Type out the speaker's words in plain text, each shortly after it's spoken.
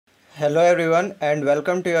Hello everyone and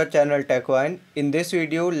welcome to your channel Qwik. In this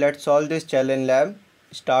video, let's solve this challenge lab.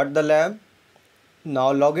 Start the lab.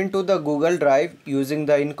 Now log into the Google Drive using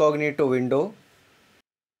the incognito window.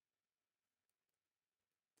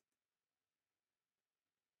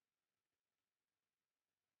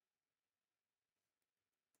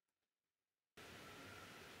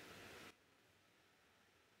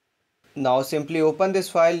 Now simply open this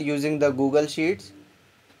file using the Google Sheets.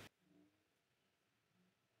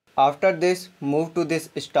 After this, move to this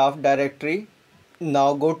staff directory.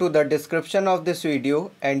 Now go to the description of this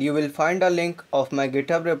video and you will find a link of my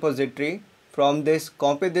GitHub repository. From this,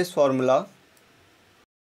 copy this formula.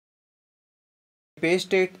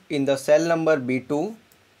 Paste it in the cell number B2.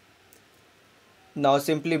 Now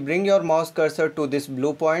simply bring your mouse cursor to this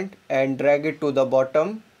blue point and drag it to the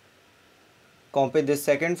bottom. Copy this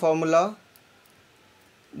second formula.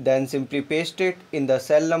 Then simply paste it in the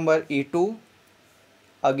cell number E2.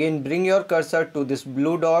 Again bring your cursor to this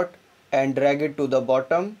blue dot and drag it to the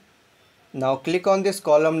bottom. Now click on this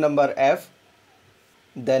column number F.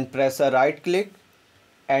 Then press a right click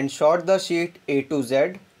and sort the sheet A to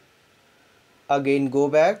Z. Again go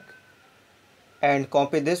back and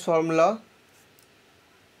copy this formula.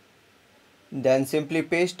 Then simply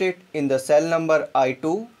paste it in the cell number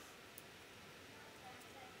I2.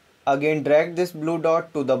 Again drag this blue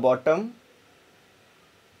dot to the bottom.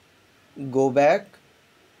 Go back.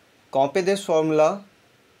 Copy this formula.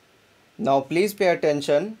 Now please pay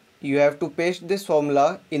attention. You have to paste this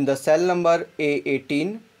formula in the cell number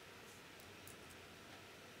A18.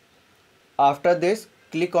 After this,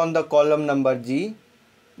 click on the column number G.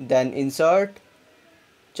 Then insert,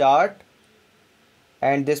 chart,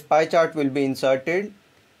 and this pie chart will be inserted.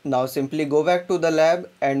 Now simply go back to the lab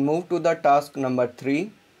and move to the task number 3.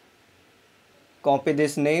 Copy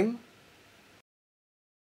this name.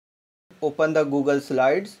 Open the Google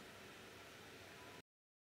Slides.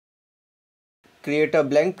 Create a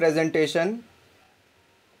blank presentation.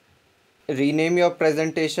 Rename your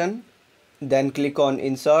presentation. Then click on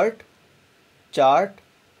Insert, Chart.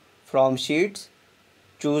 From Sheets,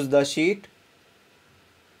 choose the sheet.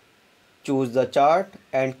 Choose the chart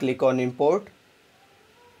and click on Import.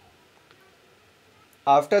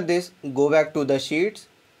 After this, go back to the sheets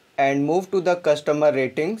and move to the customer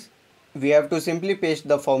ratings. We have to simply paste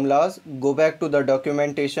the formulas. Go back to the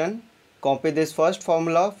documentation. Copy this first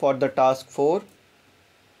formula for the task 4.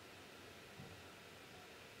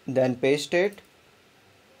 Then paste it.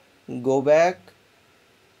 Go back.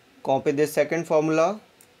 Copy this second formula.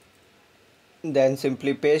 Then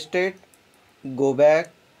simply paste it. Go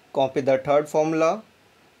back. Copy the third formula.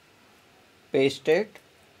 Paste it.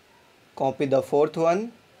 Copy the fourth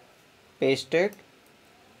one. Paste it.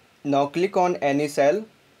 Now click on any cell.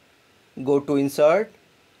 Go to Insert.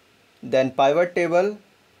 Then Pivot Table.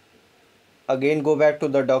 Again go back to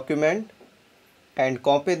the document and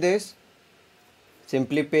copy this.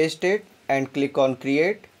 Simply paste it and click on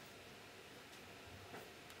Create.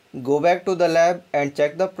 Go back to the lab and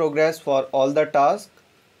check the progress for all the tasks.